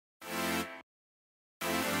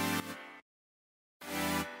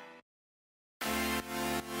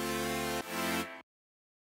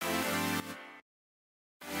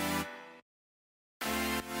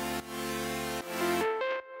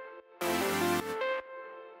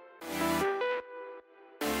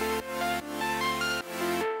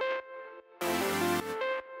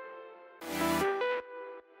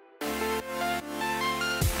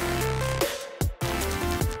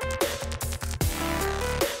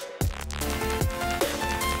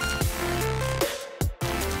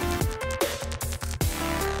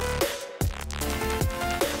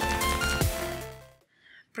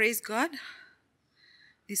Praise God.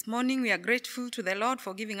 This morning we are grateful to the Lord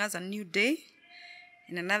for giving us a new day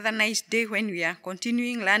and another nice day when we are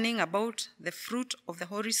continuing learning about the fruit of the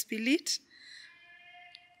Holy Spirit.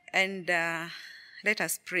 And let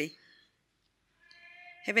us pray.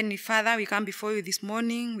 Heavenly Father, we come before you this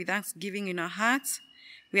morning with thanksgiving in our hearts.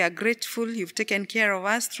 We are grateful you've taken care of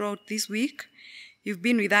us throughout this week. You've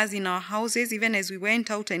been with us in our houses, even as we went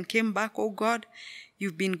out and came back, oh God.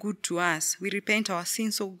 You've been good to us. We repent our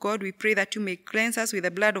sins, oh God. We pray that you may cleanse us with the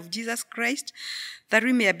blood of Jesus Christ, that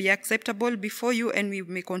we may be acceptable before you and we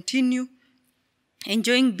may continue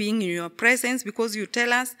enjoying being in your presence, because you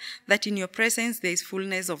tell us that in your presence there is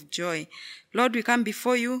fullness of joy. Lord, we come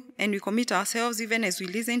before you and we commit ourselves even as we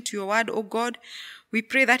listen to your word, oh God. We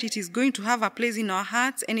pray that it is going to have a place in our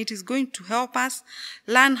hearts and it is going to help us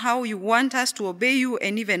learn how you want us to obey you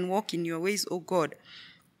and even walk in your ways, oh God.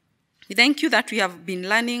 We thank you that we have been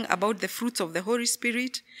learning about the fruits of the Holy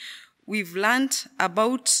Spirit. We've learned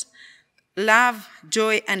about love,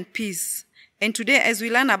 joy, and peace. And today, as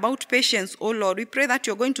we learn about patience, oh Lord, we pray that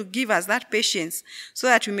you're going to give us that patience so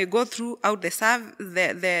that we may go throughout the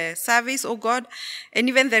service, oh God, and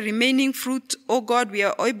even the remaining fruit, oh God,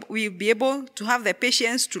 we'll be able to have the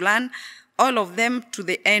patience to learn all of them to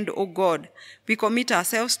the end, oh God. We commit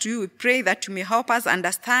ourselves to you. We pray that you may help us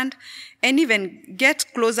understand and even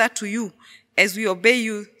get closer to you as we obey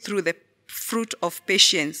you through the fruit of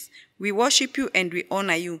patience. We worship you and we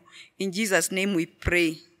honor you. In Jesus' name we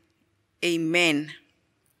pray. Amen.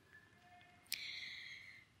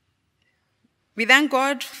 We thank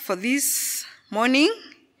God for this morning.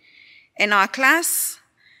 In our class,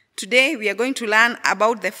 today we are going to learn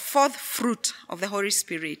about the fourth fruit of the Holy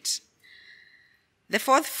Spirit. The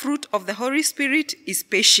fourth fruit of the Holy Spirit is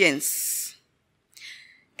patience,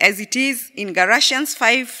 as it is in Galatians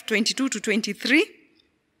 5:22-23.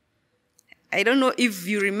 I don't know if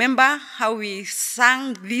you remember how we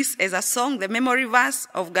sang this as a song, the memory verse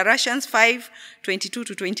of Galatians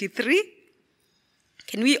 5:22-23.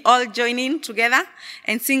 Can we all join in together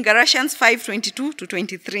and sing Galatians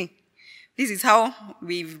 5:22-23? This is how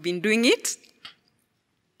we've been doing it.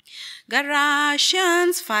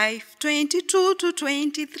 Galatians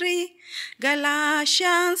 5:22-23,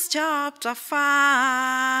 Galatians chapter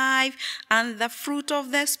 5, and the fruit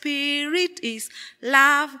of the Spirit is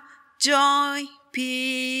love, joy,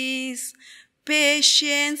 peace,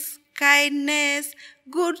 patience, kindness,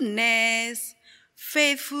 goodness,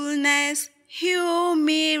 faithfulness,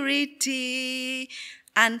 humility,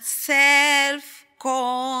 and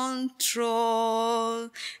self-control.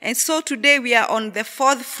 And so today we are on the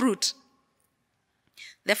fourth fruit.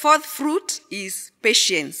 The fourth fruit is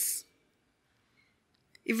patience.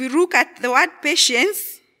 If we look at the word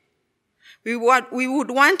patience, we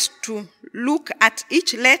would want to look at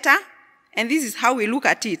each letter, and this is how we look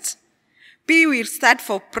at it. P will stand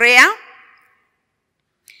for prayer,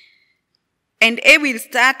 and A will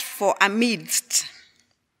stand for amidst.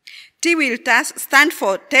 T will stand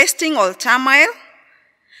for testing or turmoil.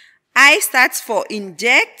 I stands for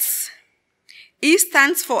injects. E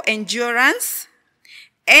stands for endurance.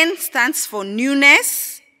 N stands for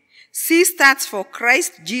newness. C stands for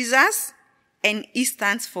Christ Jesus. And E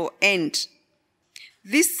stands for end.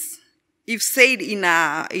 This, if said in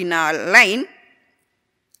a line,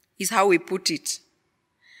 is how we put it.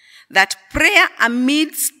 That prayer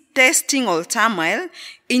amidst testing or turmoil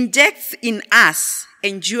injects in us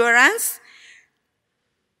endurance,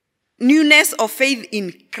 newness of faith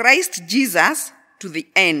in Christ Jesus to the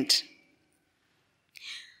end.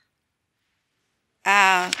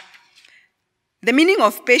 The meaning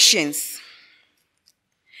of patience.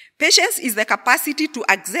 Patience is the capacity to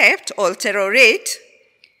accept or tolerate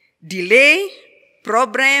delay,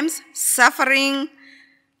 problems, suffering,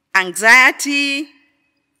 anxiety,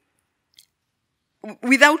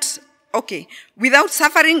 without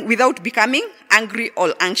suffering, without becoming angry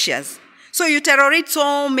or anxious. So you tolerate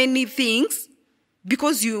so many things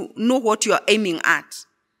because you know what you are aiming at.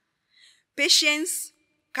 Patience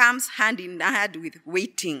comes hand in hand with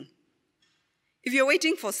waiting. If you're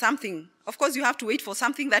waiting for something, of course you have to wait for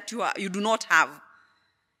something that you do not have.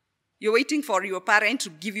 You're waiting for your parent to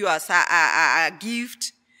give you a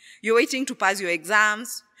gift. You're waiting to pass your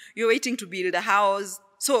exams. You're waiting to build a house.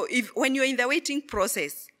 So when you're in the waiting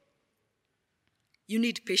process, you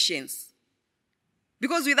need patience.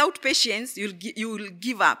 Because without patience, you will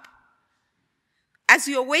give up. As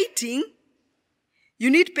you're waiting, you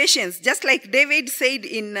need patience. Just like David said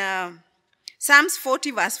in Psalms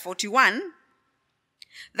 40:41,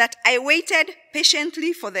 that I waited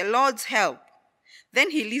patiently for the Lord's help. Then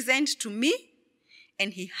he listened to me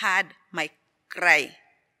and he heard my cry.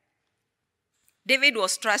 David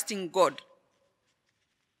was trusting God.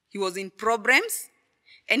 He was in problems,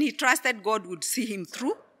 and he trusted God would see him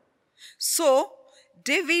through. So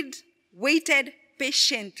David waited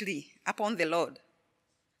patiently upon the Lord.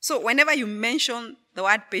 So whenever you mention the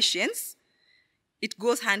word patience, it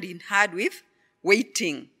goes hand in hand with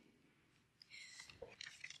waiting.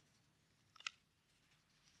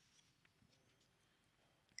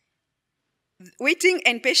 Waiting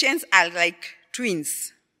and patience are like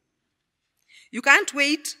twins. You can't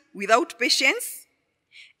wait without patience,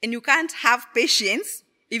 and you can't have patience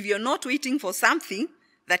if you're not waiting for something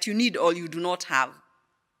that you need or you do not have.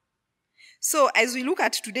 So as we look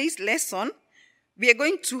at today's lesson, we are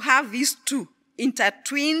going to have these two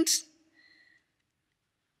intertwined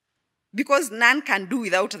because none can do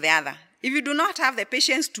without the other. If you do not have the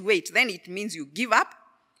patience to wait, then it means you give up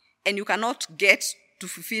and you cannot get to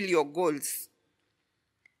fulfill your goals.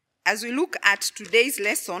 As we look at today's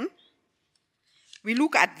lesson, we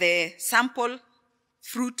look at the sample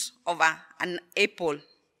fruit of an apple.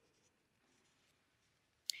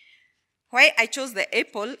 Why I chose the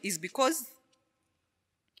apple is because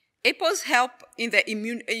apples help in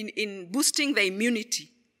boosting the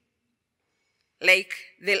immunity. Like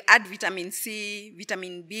they'll add vitamin C,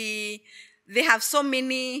 vitamin B. They have so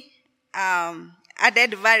many they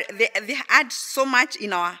add so much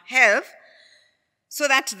in our health, so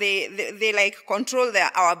that they like control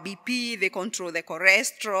our BP, they control the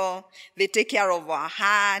cholesterol, they take care of our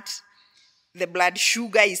heart, the blood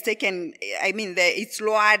sugar is taken, it's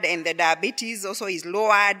lowered, and the diabetes also is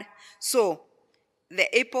lowered. So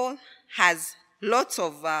the apple has lots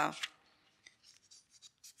of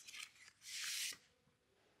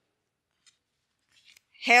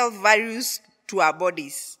health values to our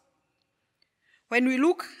bodies. When we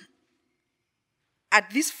look at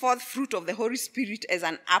this fourth fruit of the Holy Spirit as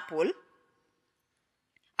an apple,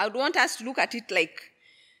 I would want us to look at it like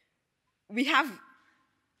we have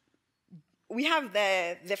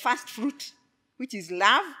the first fruit, which is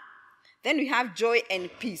love. Then we have joy and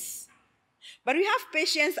peace. But we have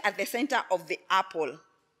patience at the center of the apple.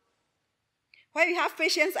 Why we have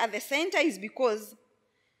patience at the center is because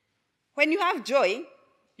when you have joy,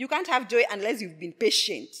 you can't have joy unless you've been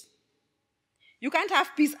patient. You can't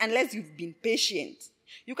have peace unless you've been patient.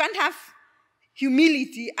 You can't have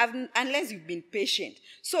humility unless you've been patient.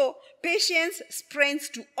 So patience spreads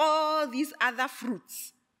to all these other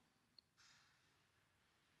fruits.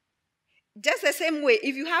 Just the same way,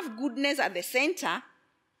 if you have goodness at the center,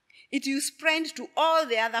 it will spread to all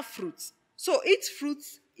the other fruits. So each fruit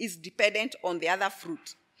is dependent on the other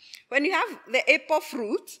fruit. When you have the apple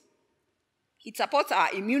fruit, it supports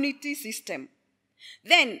our immunity system.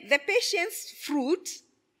 Then the patience fruit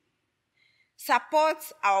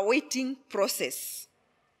supports our waiting process.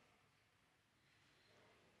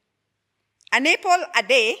 An apple a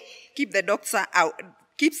day keeps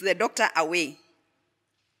the doctor away.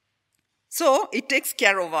 So it takes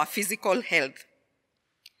care of our physical health.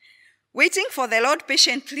 Waiting for the Lord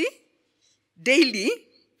patiently, daily,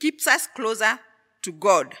 keeps us closer to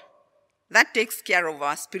God. That takes care of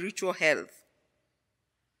our spiritual health.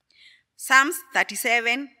 Psalms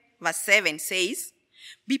 37 verse 7 says,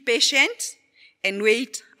 "Be patient and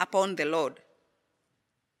wait upon the Lord."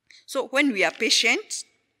 So when we are patient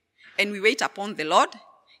and we wait upon the Lord,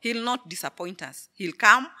 He'll not disappoint us. He'll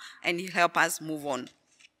come and He'll help us move on.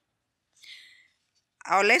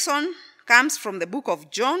 Our lesson comes from the book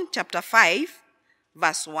of John, chapter 5,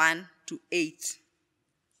 verse 1 to 8.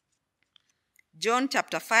 John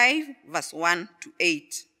chapter 5, verse 1 to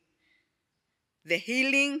 8. The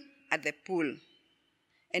healing at the pool.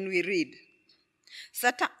 And we read,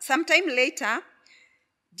 "Sometime later,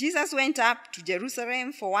 Jesus went up to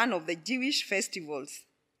Jerusalem for one of the Jewish festivals.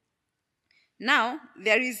 Now,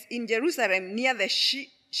 there is in Jerusalem near the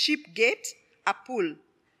sheep gate a pool,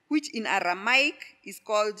 which in Aramaic is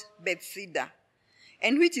called Bethesda,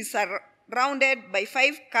 and which is surrounded by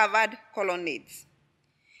 5 covered colonnades.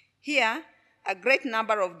 Here, a great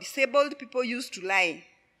number of disabled people used to lie,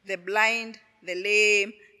 the blind, the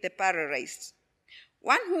lame, the paralyzed.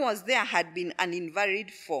 One who was there had been an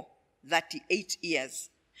invalid for 38 years.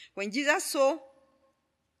 When Jesus saw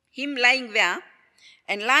him lying there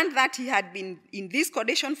and learned that he had been in this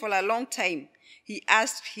condition for a long time, he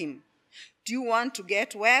asked him, 'Do you want to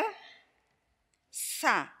get well?'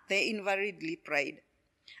 'Sir,' the invalid replied,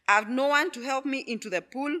 'I have no one to help me into the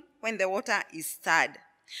pool when the water is stirred.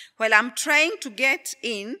 While I'm trying to get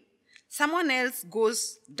in, someone else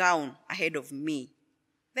goes down ahead of me.'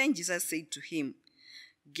 Then Jesus said to him,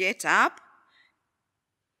 'Get up,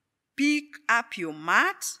 pick up your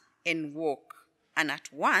mat, and walk.' And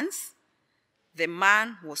at once, the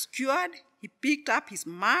man was cured. he picked up his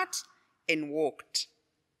mat and walked.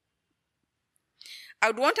 I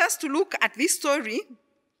would want us to look at this story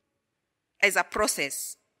as a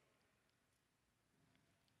process.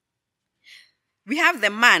 We have the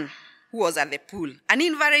man who was at the pool, an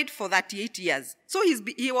invalid for 38 years. So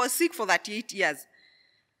he was sick for 38 years.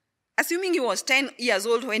 Assuming he was 10 years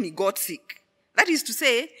old when he got sick. That is to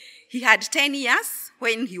say, he had 10 years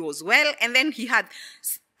when he was well, and then he had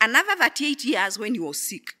another 38 years when he was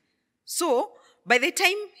sick. So, by the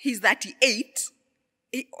time he's 38,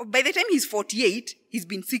 by the time he's 48, he's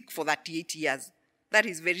been sick for 38 years. That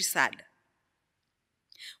is very sad.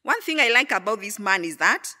 One thing I like about this man is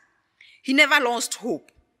that he never lost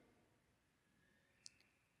hope.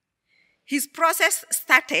 His process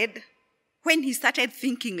started when he started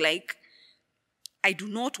thinking like, I do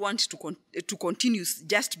not want to continue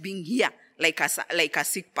just being here like a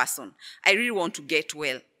sick person. I really want to get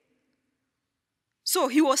well. So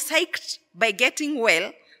he was psyched by getting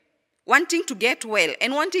well, wanting to get well,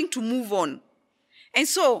 and wanting to move on. And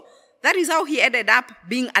so that is how he ended up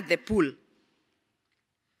being at the pool.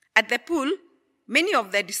 At the pool, many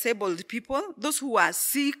of the disabled people, those who are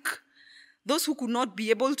sick, those who could not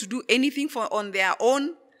be able to do anything on their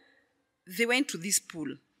own, they went to this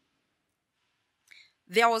pool.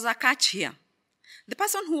 There was a catch here. The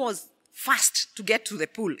person who was first to get to the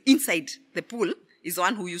pool, inside the pool, is the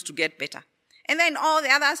one who used to get better. And then all the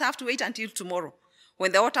others have to wait until tomorrow.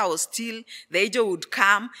 When the water was still, the angel would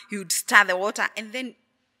come, he would stir the water, and then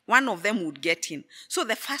one of them would get in. So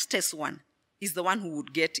the fastest one is the one who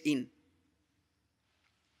would get in.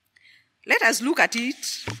 Let us look at it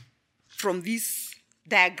from this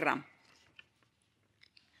diagram.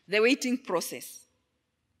 The waiting process.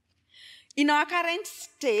 In our current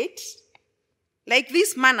state, like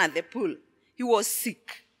this man at the pool, he was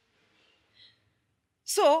sick.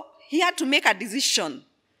 So he had to make a decision.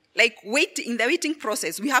 Like in the waiting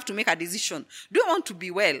process, we have to make a decision. Do I want to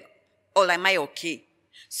be well or am I okay?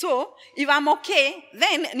 So if I'm okay,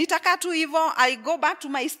 then nitaka tu hivyo, I go back to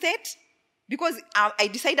my state because I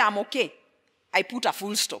decide I'm okay. I put a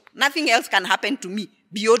full stop. Nothing else can happen to me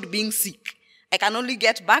beyond being sick. I can only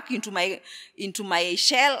get back into my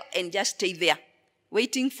shell and just stay there,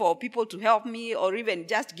 waiting for people to help me or even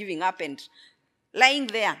just giving up and lying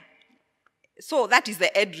there. So that is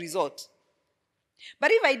the end result.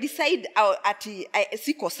 But if I decide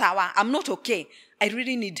I'm not okay, I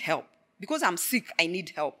really need help. Because I'm sick, I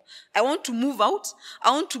need help. I want to move out.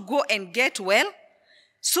 I want to go and get well.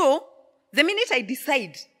 So the minute I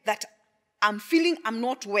decide that I'm feeling I'm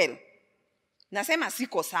not well, nasema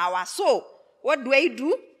siko sawa. So what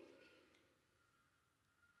do?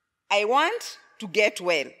 I want to get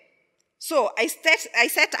well. So I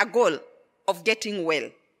set a goal of getting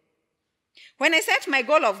well. When I set my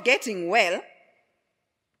goal of getting well,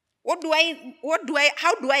 how do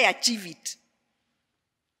I achieve it?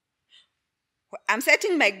 I'm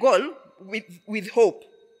setting my goal with hope.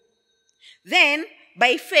 Then,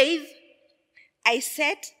 by faith, I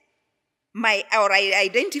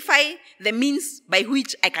identify the means by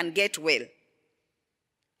which I can get well.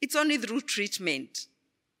 It's only through treatment.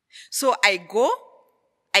 So I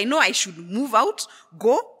know I should move out,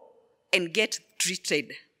 go and get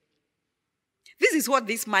treated. This is what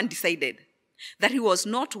this man decided, that he was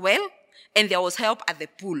not well and there was help at the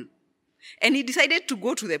pool. And he decided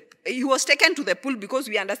to he was taken to the pool because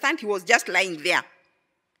we understand he was just lying there.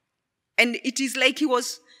 And it is like he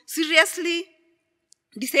was seriously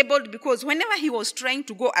disabled because whenever he was trying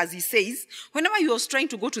to go, as he says, whenever he was trying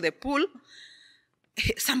to go to the pool,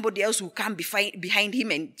 somebody else would come behind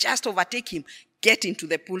him and just overtake him, get into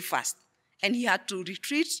the pool first. And he had to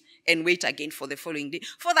retreat and wait again for the following day.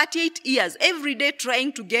 For 38 years, every day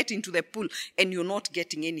trying to get into the pool and you're not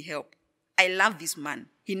getting any help. I love this man.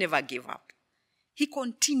 He never gave up. He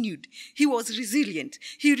continued. He was resilient.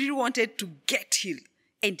 He really wanted to get healed.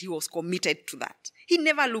 And he was committed to that. He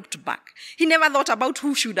never looked back. He never thought about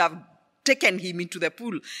who should have taken him into the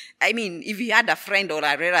pool. I mean, if he had a friend or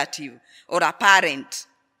a relative or a parent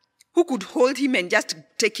who could hold him and just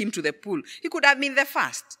take him to the pool, he could have been the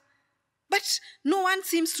first. But no one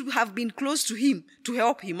seems to have been close to him to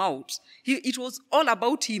help him out. It was all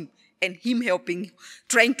about him and him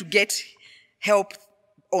trying to get help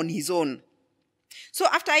on his own. So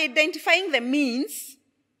after identifying the means,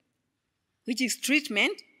 which is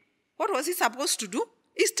treatment, what was he supposed to do?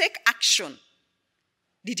 Is take action.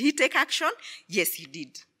 Did he take action? Yes, he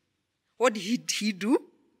did. What did he do?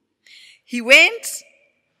 He was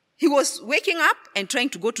waking up and trying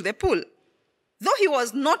to go to the pool. Though he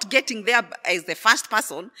was not getting there as the first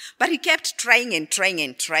person, but he kept trying and trying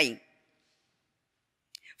and trying.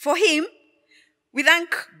 For him, We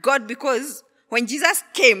thank God because when Jesus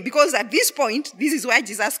came, because at this point, this is why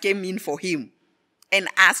Jesus came in for him and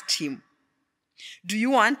asked him, do you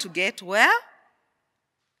want to get well?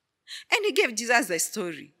 And he gave Jesus the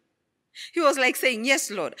story. He was like saying,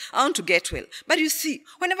 yes, Lord, I want to get well. But you see,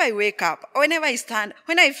 whenever I wake up, whenever I stand,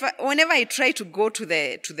 whenever I try to go to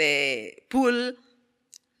the pool,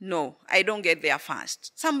 no, I don't get there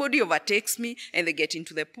fast. Somebody overtakes me and they get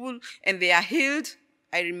into the pool and they are healed.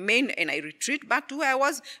 I remain and I retreat back to where I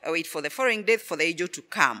was. I wait for the following day for the angel to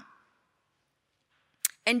come.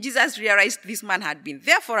 And Jesus realized this man had been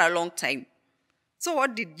there for a long time. So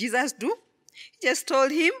what did Jesus do? He just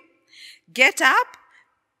told him, get up,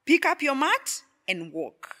 pick up your mat, and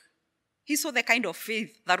walk. He saw the kind of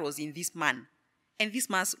faith that was in this man. And this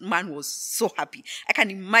man was so happy. I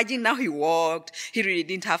can imagine now he walked. He really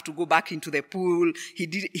didn't have to go back into the pool. He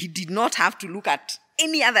did not have to look at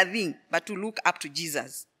any other thing but to look up to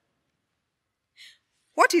Jesus.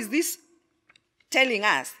 What is this telling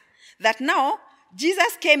us? That now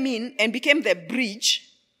Jesus came in and became the bridge,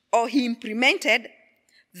 or he implemented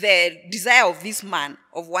the desire of this man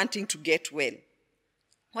of wanting to get well.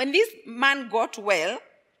 When this man got well,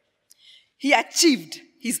 he achieved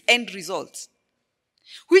his end result,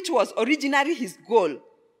 which was originally his goal.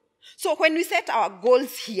 So when we set our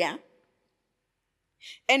goals here,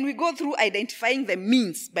 and we go through identifying the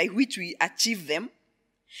means by which we achieve them,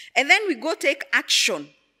 and then we go take action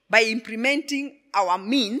by implementing our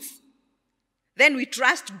means, then we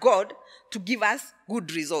trust God to give us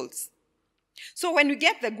good results. So when we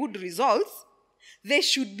get the good results, they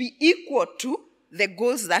should be equal to the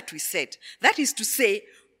goals that we set. That is to say,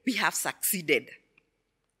 we have succeeded.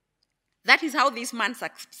 That is how this man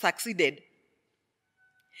succeeded.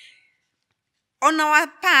 On our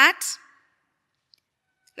part,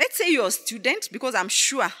 let's say you're a student, because I'm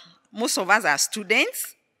sure most of us are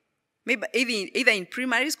students, maybe either in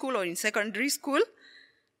primary school or in secondary school.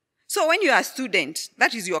 So when you are a student,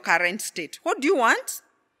 that is your current state. What do you want?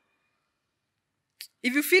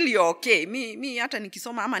 If you feel you're okay, me hata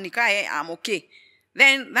nikisoma ama nikae, I'm okay,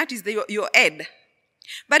 then that is your ed.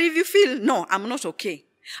 But if you feel, no, I'm not okay,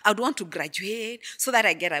 I would want to graduate so that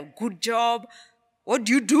I get a good job, what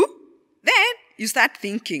do? Then you start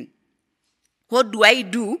thinking, what do I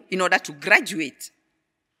do in order to graduate?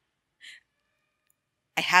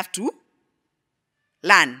 I have to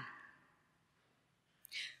learn.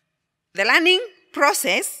 The learning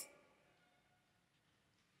process,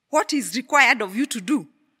 what is required of you to do?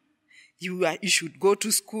 You should go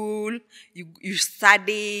to school, you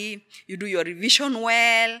study, you do your revision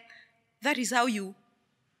well. That is how you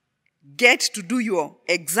get to do your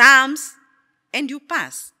exams and you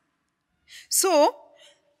pass. So,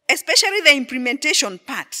 especially the implementation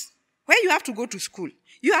part, where you have to go to school,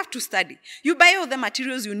 you have to study. You buy all the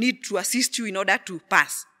materials you need to assist you in order to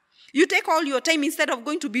pass. You take all your time, instead of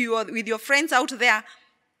going to be with your friends out there,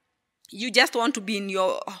 you just want to be in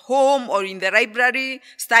your home or in the library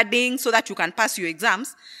studying so that you can pass your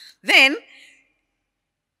exams. Then,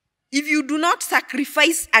 if you do not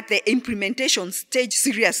sacrifice at the implementation stage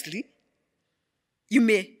seriously, you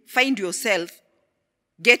may find yourself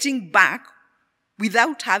getting back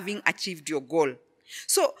without having achieved your goal.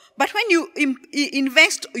 So, but when you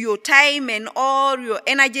invest your time and all your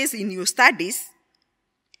energies in your studies,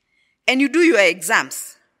 and you do your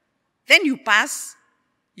exams, then you pass,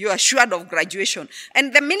 you are assured of graduation.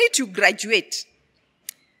 And the minute you graduate,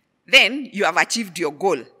 then you have achieved your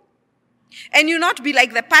goal. And you not be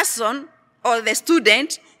like the person or the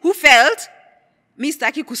student who felt, mi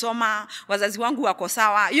sitaki kusoma, wazazi wangu wako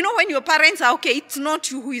sawa. You know, when your parents are okay, it's not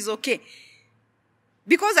you who is okay.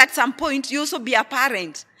 Because at some point, you also be a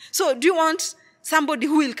parent. So do you want somebody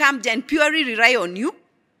who will come and purely rely on you?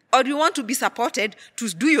 Or do you want to be supported to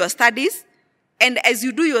do your studies? And as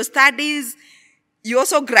you do your studies, you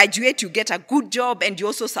also graduate, you get a good job, and you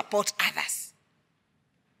also support others.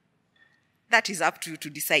 That is up to you to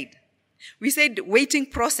decide. We said waiting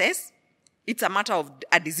process, it's a matter of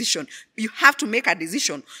a decision. You have to make a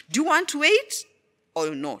decision. Do you want to wait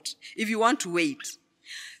or not? If you want to wait,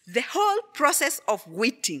 the whole process of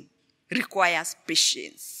waiting requires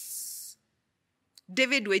patience.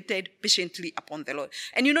 David waited patiently upon the Lord.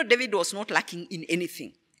 And you know, David was not lacking in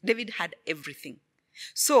anything. David had everything.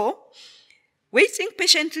 So, waiting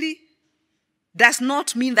patiently does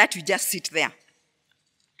not mean that you just sit there.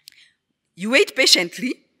 You wait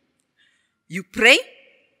patiently, you pray,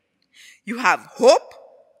 you have hope,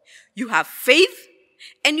 you have faith,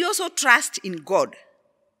 and you also trust in God.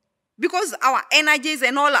 Because our energies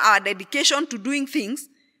and all our dedication to doing things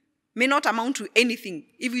may not amount to anything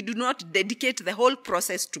if we do not dedicate the whole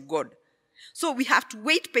process to God. So we have to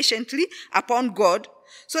wait patiently upon God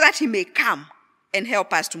so that he may come and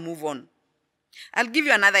help us to move on. I'll give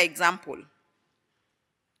you another example.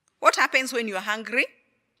 What happens when you're hungry?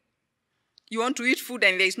 You want to eat food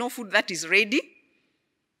and there is no food that is ready.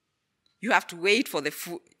 You have to wait for the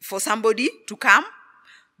food, for somebody to come,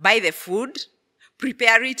 buy the food,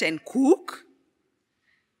 prepare it and cook.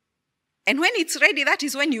 And when it's ready, that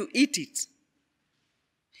is when you eat it.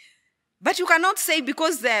 But you cannot say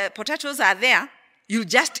because the potatoes are there, you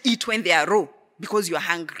just eat when they are raw because you are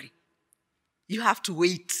hungry. You have to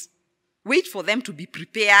wait. Wait for them to be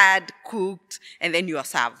prepared, cooked, and then you are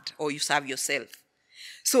served, or you serve yourself.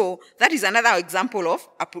 So that is another example of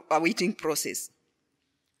a waiting process.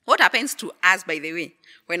 What happens to us, by the way,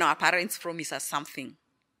 when our parents promise us something?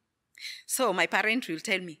 So my parent will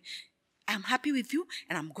tell me, I'm happy with you,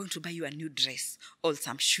 and I'm going to buy you a new dress, or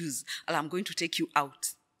some shoes, or I'm going to take you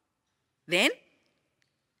out. Then,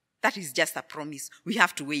 that is just a promise. We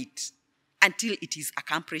have to wait until it is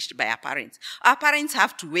accomplished by our parents. Our parents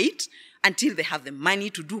have to wait until they have the money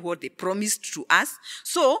to do what they promised to us.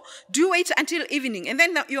 So, do you wait until evening? And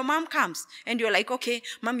then your mom comes and you're like, okay,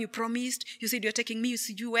 mom, you promised. You said you're taking me. You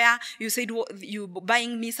said you were. You said you're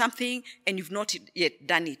buying me something and you've not yet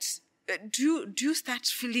done it. Do you start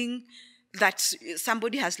feeling that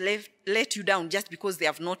somebody has let you down just because they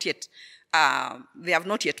have not yet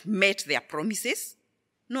met their promises?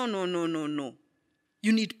 No.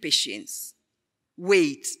 You need patience.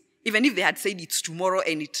 Wait. Even if they had said it's tomorrow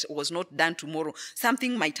and it was not done tomorrow,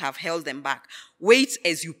 something might have held them back. Wait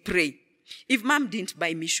as you pray. If mom didn't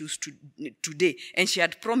buy me shoes today and she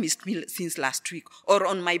had promised me since last week, or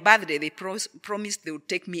on my birthday they promised they would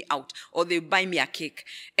take me out or they would buy me a cake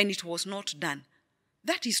and it was not done,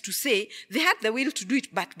 that is to say they had the will to do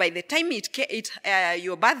it, but by the time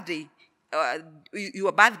your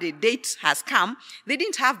birthday date has come, they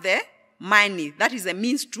didn't have the money. That is a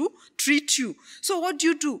means to treat you. So what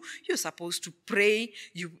do? You're supposed to pray.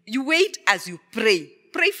 You wait as you pray.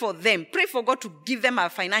 Pray for them. Pray for God to give them a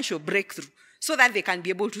financial breakthrough so that they can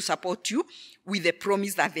be able to support you with the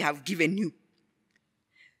promise that they have given you.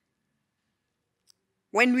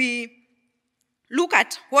 When we look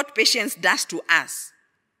at what patience does to us,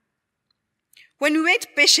 when we wait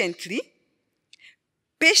patiently,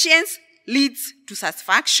 patience leads to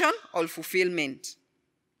satisfaction or fulfillment.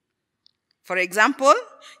 For example,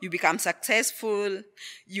 you become successful,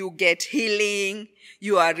 you get healing,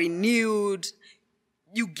 you are renewed,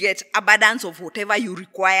 you get abundance of whatever you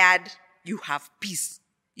required, you have peace,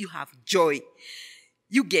 you have joy,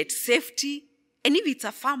 you get safety, and if it's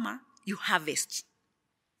a farmer, you harvest.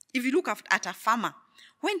 If you look at a farmer,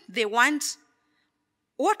 when they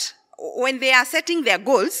are setting their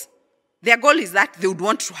goal is that they would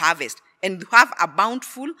want to harvest and have a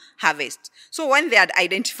bountiful harvest. So when they are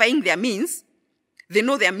identifying their means, they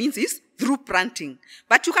know their means is through planting.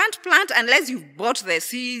 But you can't plant unless you've bought the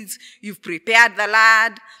seeds, you've prepared the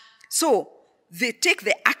land. So they take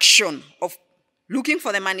the action of looking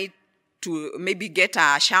for the money to maybe get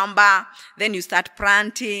a shamba, then you start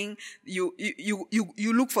planting, you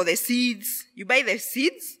look for the seeds, you buy the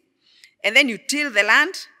seeds, and then you till the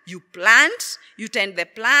land, you plant, you tend the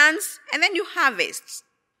plants, and then you harvest.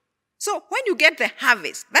 So when you get the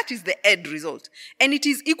harvest, that is the end result. And it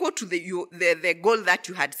is equal to the goal that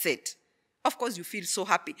you had set. Of course, you feel so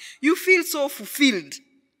happy. You feel so fulfilled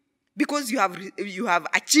because you have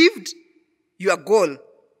achieved your goal.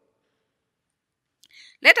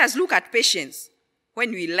 Let us look at patience.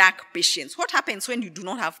 When we lack patience, what happens when you do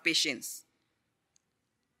not have patience?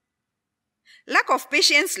 Lack of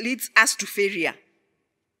patience leads us to failure.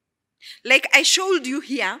 Like I showed you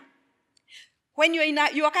here, when you're in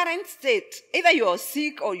your current state, either you're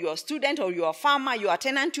sick or you're a student or you're a farmer, you're a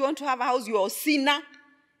tenant, you want to have a house, you're a sinner,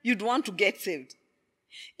 you'd want to get saved.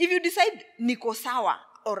 If you decide, niko sawa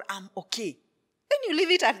or I'm okay, then you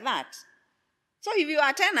leave it at that. So if you are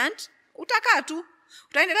a tenant, utakaa tu,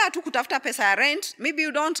 utaendelea tu kutafuta pesa ya rent, maybe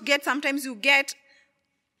you don't get, sometimes you get,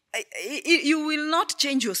 you will not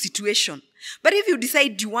change your situation. But if you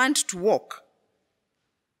decide you want to walk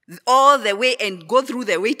all the way and go through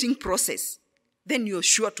the waiting process, then you're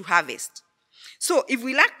sure to harvest. So if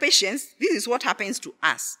we lack patience, this is what happens to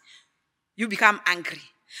us. You become angry.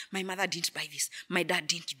 My mother didn't buy this. My dad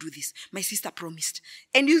didn't do this. My sister promised.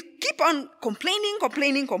 And you keep on complaining.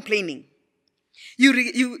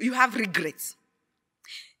 You have regrets.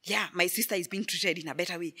 Yeah, my sister is being treated in a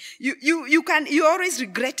better way. You're always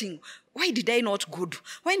regretting. Why did I not go?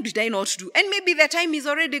 Why did I not do? And maybe the time is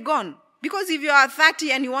already gone. Because if you are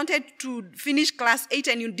 30 and you wanted to finish class 8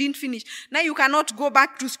 and you didn't finish, now you cannot go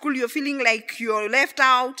back to school. You're feeling like you're left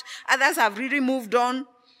out. Others have really moved on.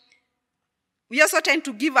 We also tend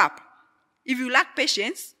to give up. If you lack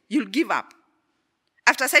patience, you'll give up.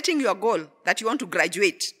 After setting your goal that you want to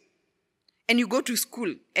graduate, and you go to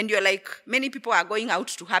school, and you're like, many people are going out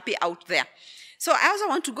to happy out there. So I also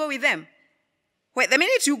want to go with them. Well, the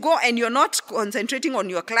minute you go and you're not concentrating on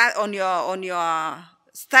your class, on your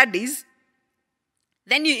studies,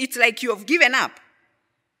 then it's like you have given up.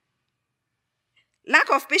 Lack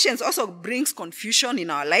of patience also brings confusion in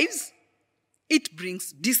our lives. It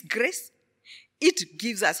brings disgrace. It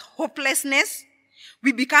gives us hopelessness.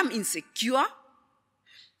 We become insecure.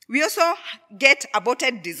 We also get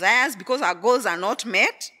aborted desires because our goals are not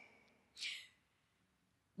met.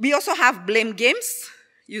 We also have blame games.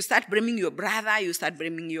 You start blaming your brother, you start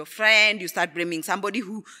blaming your friend, you start blaming somebody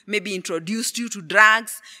who maybe introduced you to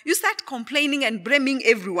drugs. You start complaining and blaming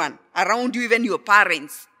everyone around you, even your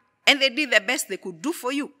parents. And they did the best they could do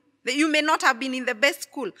for you. You may not have been in the best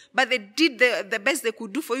school, but they did the best they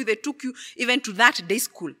could do for you. They took you even to that day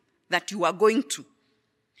school that you are going to.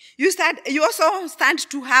 You also start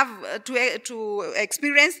to have to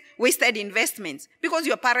experience wasted investments because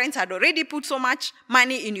your parents had already put so much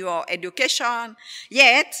money in your education,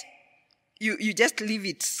 yet you just leave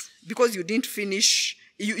it because you didn't finish,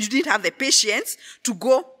 you didn't have the patience to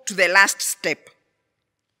go to the last step.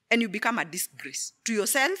 And you become a disgrace to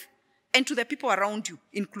yourself and to the people around you,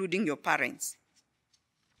 including your parents.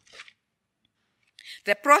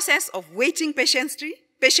 The process of waiting patiently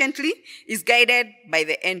is guided by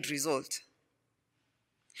the end result.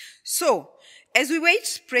 So, as we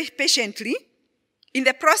wait patiently, in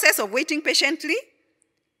the process of waiting patiently,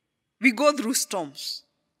 we go through storms.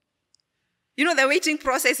 You know, the waiting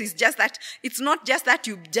process is just that, it's not just that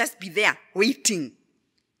you just be there waiting.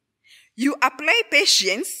 You apply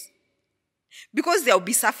patience because there will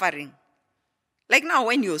be suffering. Like now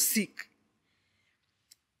when you're sick,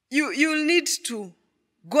 you'll need to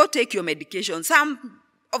go take your medication. Some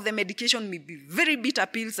of the medication may be very bitter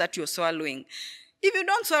pills that you're swallowing. If you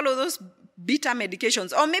don't swallow those bitter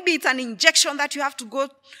medications, or maybe it's an injection that you have to go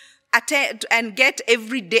attend and get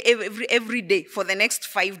every day for the next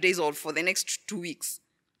 5 days or for the next 2 weeks.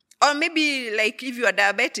 Or maybe like if you are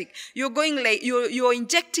diabetic, you're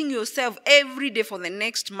injecting yourself every day for the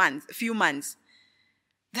next few months.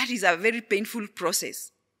 That is a very painful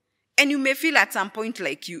process. And you may feel at some point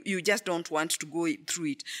like you just don't want to go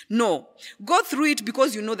through it. No, go through it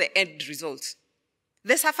because you know the end result.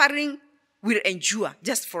 The suffering will endure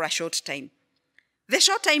just for a short time. The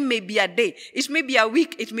short time may be a day, it may be a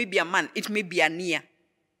week, it may be a month, it may be a year.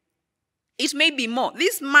 It may be more.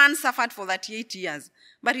 This man suffered for 38 years,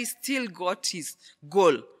 but he still got his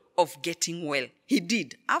goal of getting well. He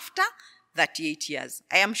did after 38 years.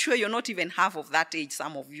 I am sure you're not even half of that age,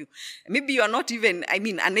 some of you. Maybe you're not even,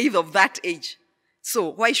 an eighth of that age. So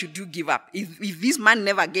why should you give up? If this man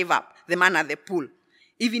never gave up, the man at the pool,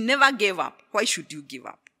 if he never gave up, why should you give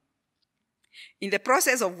up? In the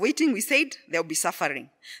process of waiting, we said there will be suffering.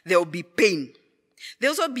 There will be pain. There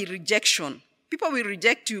will also be rejection. People will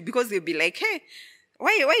reject you because they'll be like, hey,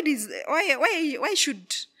 why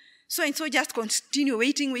should so-and-so just continue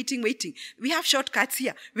waiting? We have shortcuts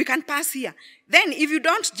here. We can pass here. Then if you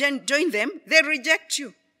don't join them, they reject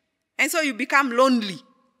you. And so you become lonely.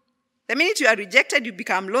 The minute you are rejected, you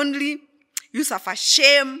become lonely. You suffer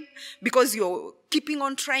shame because you're keeping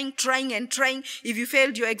on trying. If you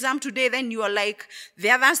failed your exam today, then you are like, the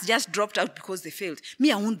others just dropped out because they failed.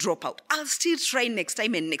 Me, I won't drop out. I'll still try next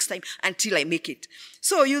time until I make it.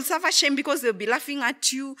 So you'll suffer shame because they'll be laughing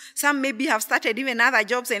at you. Some maybe have started even other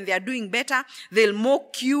jobs and they are doing better. They'll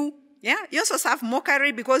mock you. Yeah, you also suffer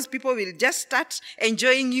mockery because people will just start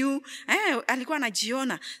enjoying you. Alikuwa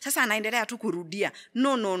anajiona, sasa anaendelea tu kurudia.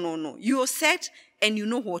 No. You're set and you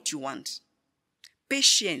know what you want.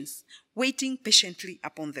 Patience, waiting patiently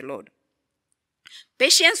upon the Lord.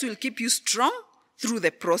 Patience will keep you strong through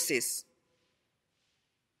the process.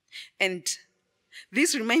 And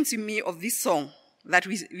this reminds me of this song that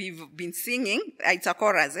we've been singing. It's a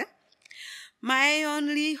chorus. My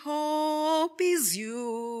only hope is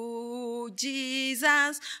you,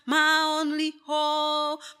 Jesus. My only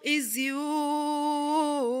hope is you.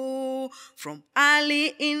 From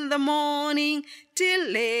early in the morning till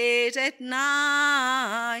late at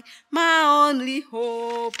night, my only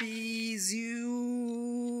hope is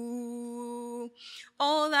you.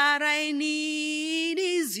 All that I need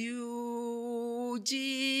is you,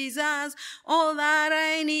 Jesus. All that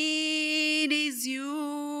I need is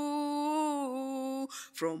you.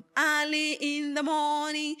 From early in the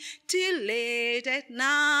morning till late at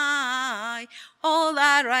night, all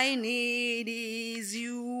that I need is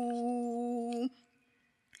you.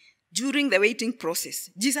 During the waiting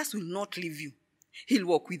process, Jesus will not leave you. He'll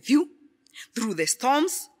walk with you. through the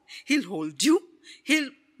storms. He'll hold you. He'll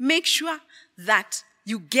make sure that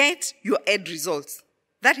you get your end results.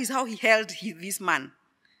 That is how he held this man.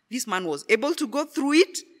 This man was able to go through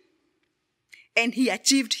it, and he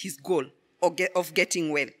achieved his goal of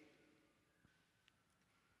getting well.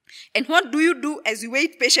 And what do you do as you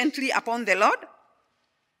wait patiently upon the Lord?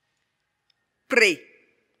 Pray.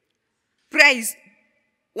 Prayer is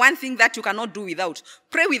one thing that you cannot do without.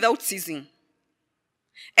 Pray without ceasing.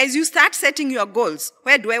 As you start setting your goals,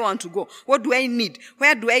 where do I want to go? What do I need?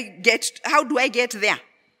 How do I get there?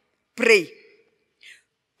 Pray.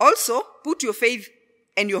 Also, put your faith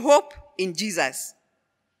and your hope in Jesus.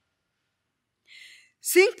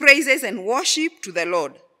 Sing praises and worship to the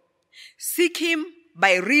Lord. Seek him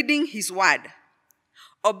by reading his word.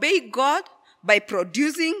 Obey God by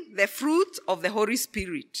producing the fruit of the Holy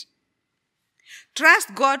Spirit.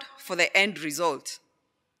 Trust God for the end result.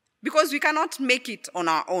 Because we cannot make it on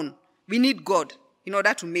our own. We need God in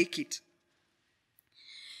order to make it.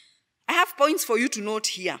 I have points for you to note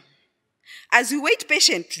here. As you wait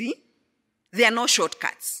patiently, there are no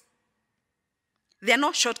shortcuts. There are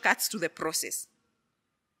no shortcuts to the process.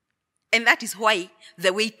 And that is why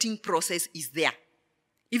the waiting process is there.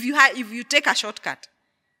 If you take a shortcut,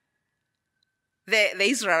 the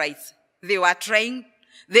Israelites, they were trying,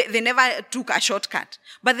 they never took a shortcut,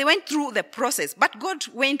 but they went through the process. But God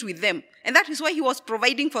went with them, and that is why he was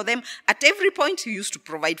providing for them. At every point, he used to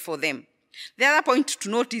provide for them. The other point to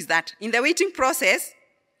note is that in the waiting process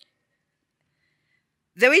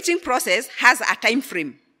has a time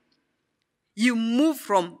frame. You move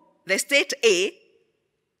from the state A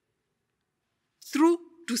through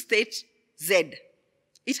to state Z.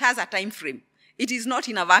 It has a time frame. It is not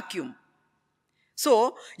in a vacuum.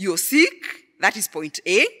 So you're sick, that is point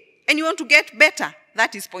A, and you want to get better,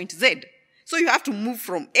 that is point Z. So you have to move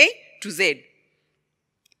from A to Z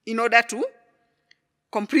in order to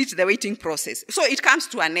complete the waiting process. So it comes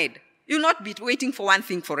to an end. You'll not be waiting for one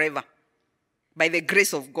thing forever by the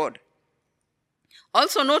grace of God.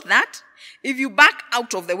 Also note that if you back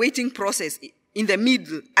out of the waiting process in the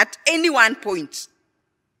middle at any one point,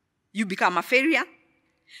 you become a failure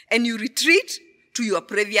and you retreat to your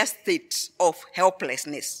previous state of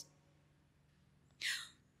helplessness.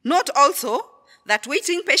 Note also that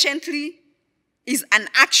waiting patiently is an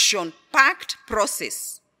action-packed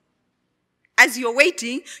process. As you're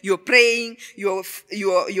waiting, you're praying, you're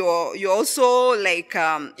also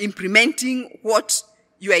implementing what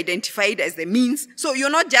you identified as the means. So you're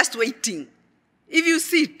not just waiting. If you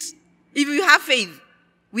sit, if you have faith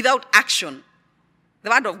without action, the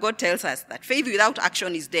word of God tells us that faith without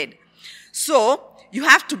action is dead. So you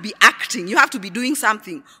have to be acting. You have to be doing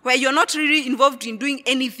something. Where you're not really involved in doing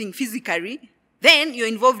anything physically, then you're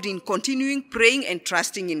involved in continuing praying and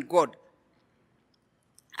trusting in God.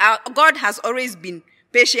 God has always been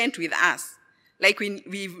patient with us. Like we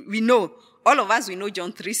know, all of us, we know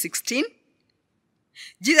John 3:16.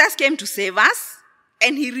 Jesus came to save us,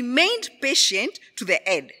 and he remained patient to the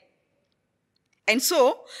end. And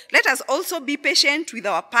so, let us also be patient with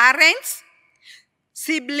our parents,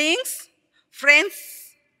 siblings, friends,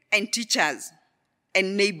 and teachers,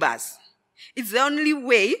 and neighbors. It's the only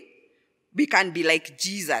way we can be like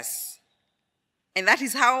Jesus. And that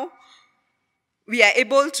is how we are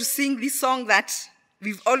able to sing this song that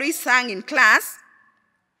we've always sung in class.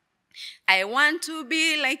 I want to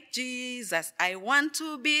be like Jesus. I want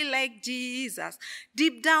to be like Jesus.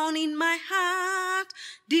 Deep down in my heart,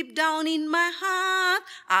 deep down in my heart,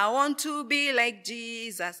 I want to be like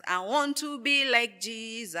Jesus. I want to be like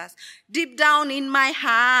Jesus. Deep down in my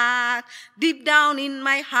heart, deep down in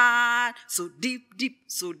my heart. So deep, deep,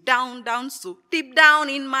 so down, down, so deep down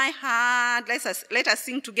in my heart. Let us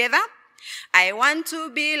sing together. I want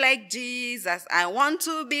to be like Jesus. I want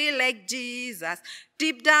to be like Jesus.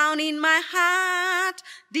 Deep down in my heart,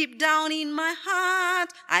 deep down in my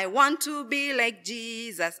heart, I want to be like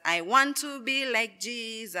Jesus. I want to be like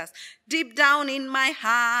Jesus. Deep down in my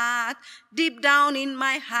heart, deep down in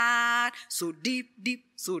my heart, so deep, deep,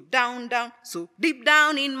 so down, down, so deep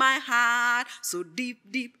down in my heart, so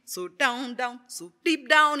deep, deep, so down, down, so deep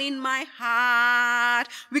down in my heart.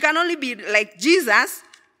 We can only be like Jesus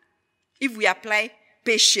if we apply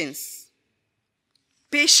patience.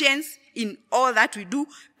 Patience in all that we do,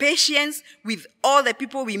 patience with all the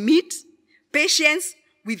people we meet, patience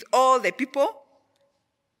with all the people,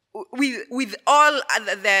 with all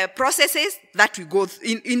the processes that we go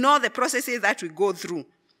through, in all the processes that we go through.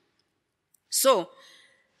 So,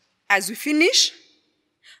 as we finish,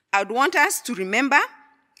 I would want us to remember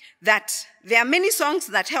that there are many songs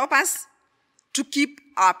that help us to keep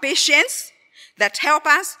our patience, that help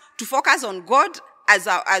us to focus on God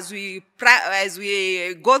as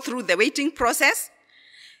we go through the waiting process,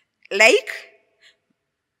 like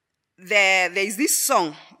there is this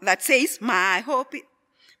song that says, my hope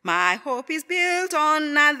is built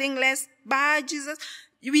on nothing less but Jesus.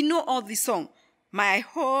 We know all this song. My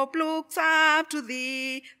hope looks up to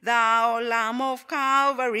thee, thou Lamb of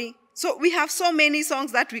Calvary. So we have so many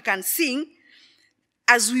songs that we can sing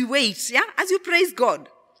as we wait, yeah? As you praise God,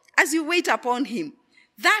 as you wait upon him.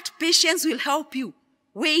 That patience will help you.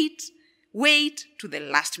 Wait to the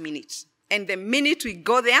last minute. And the minute we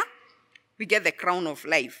go there, we get the crown of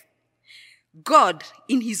life. God,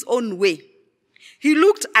 in his own way, he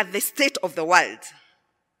looked at the state of the world.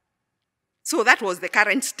 So that was the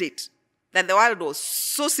current state, that the world was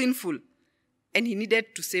so sinful, and he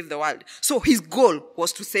needed to save the world. So his goal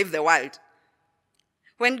was to save the world.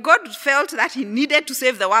 When God felt that he needed to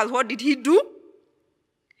save the world, what did he do?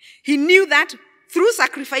 He knew that through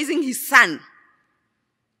sacrificing his son,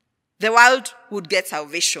 the world would get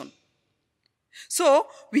salvation. So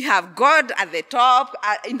we have God at the top.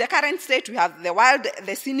 In the current state, we have the world,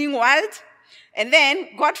 the sinning world. And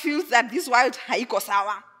then God feels that this world haiko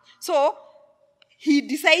sawa. So he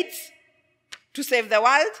decides to save the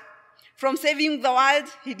world. From saving the world,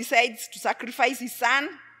 he decides to sacrifice his son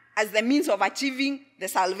as the means of achieving the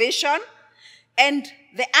salvation. And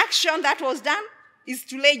the action that was done is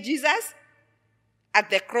to lay Jesus at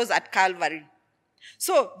the cross at Calvary.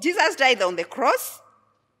 So Jesus died on the cross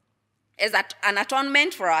as an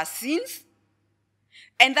atonement for our sins.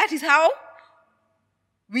 And that is how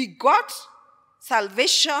we got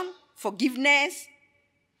salvation, forgiveness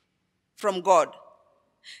from God.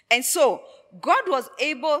 And so God was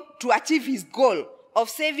able to achieve his goal of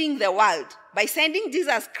saving the world by sending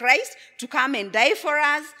Jesus Christ to come and die for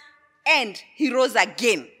us, and he rose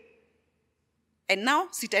again. And now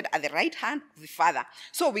seated at the right hand of the Father.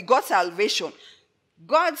 So we got salvation.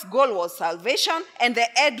 God's goal was salvation, and the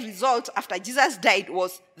end result after Jesus died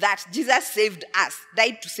was that Jesus saved us,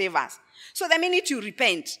 died to save us. So the minute you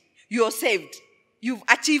repent, you're saved. You've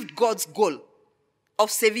achieved God's goal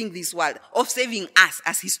of saving this world, of saving us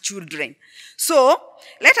as his children. So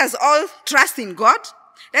let us all trust in God.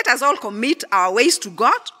 Let us all commit our ways to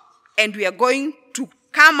God, and we are going to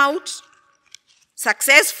come out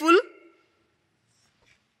successful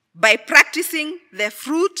by practicing the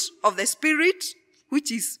fruit of the Spirit,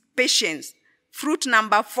 which is patience. Fruit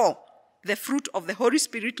number 4, the fruit of the Holy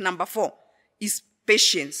Spirit number 4 is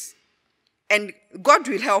patience. And God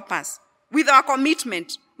will help us with our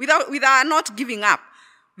commitment, with our not giving up.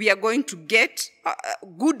 We are going to get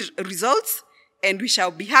good results, and we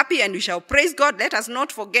shall be happy and we shall praise God. Let us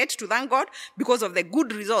not forget to thank God because of the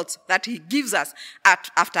good results that he gives us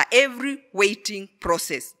after every waiting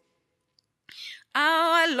process.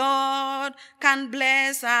 Our Lord can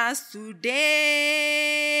bless us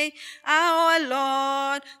today. Our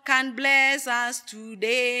Lord can bless us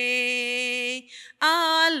today.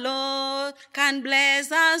 Our Lord can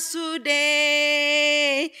bless us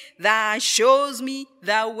today. That shows me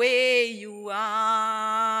the way you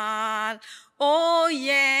are. Oh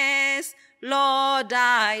yes, Lord,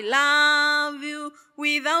 I love you.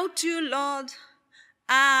 Without you, Lord,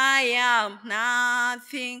 I am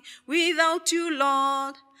nothing. Without you,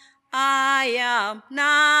 Lord, I am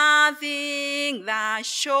nothing. That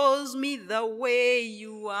shows me the way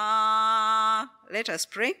you are. Let us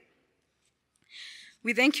pray.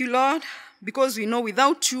 We thank you, Lord, because we know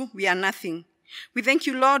without you, we are nothing. We thank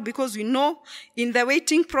you, Lord, because we know in the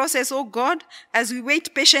waiting process, oh God, as we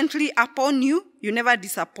wait patiently upon you, you never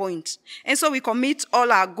disappoint. And so we commit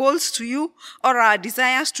all our goals to you, all our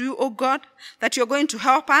desires to you, oh God, that you're going to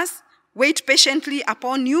help us wait patiently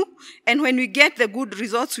upon you. And when we get the good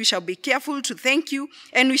results, we shall be careful to thank you,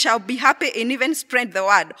 and we shall be happy and even spread the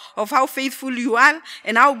word of how faithful you are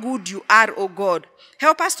and how good you are, oh God.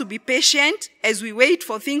 Help us to be patient as we wait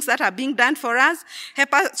for things that are being done for us.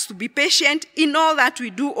 Help us to be patient in all that we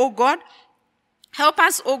do, oh God. Help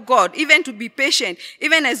us, oh God, even to be patient,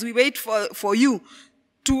 even as we wait for you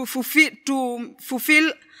to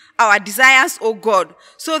fulfill our desires, oh God,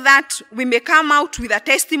 so that we may come out with a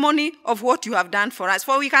testimony of what you have done for us.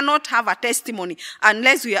 For we cannot have a testimony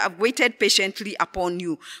unless we have waited patiently upon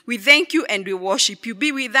you. We thank you and we worship you.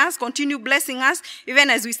 Be with us, continue blessing us,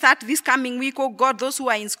 even as we start this coming week, oh God. Those who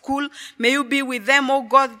are in school, may you be with them, oh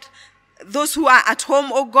God. Those who are at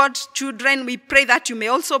home, oh God, children, we pray that you may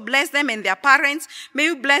also bless them and their parents. May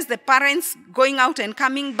you bless the parents going out and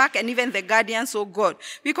coming back, and even the guardians, oh God.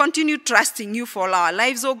 We continue trusting you for our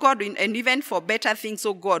lives, oh God, and even for better things,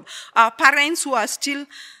 oh God. Our parents who are still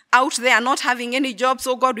out there not having any jobs,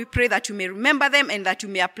 oh God, we pray that you may remember them and that you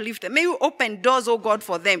may uplift them. May you open doors, oh God,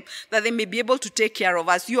 for them, that they may be able to take care of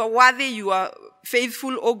us. You are worthy, you are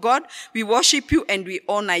faithful, oh God. We worship you and we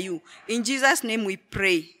honor you. In Jesus' name we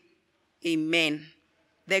pray. Amen.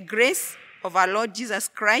 The grace of our Lord Jesus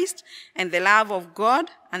Christ and the love of God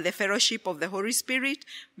and the fellowship of the Holy Spirit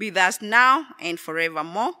be with us now and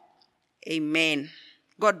forevermore. Amen.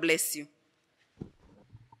 God bless you.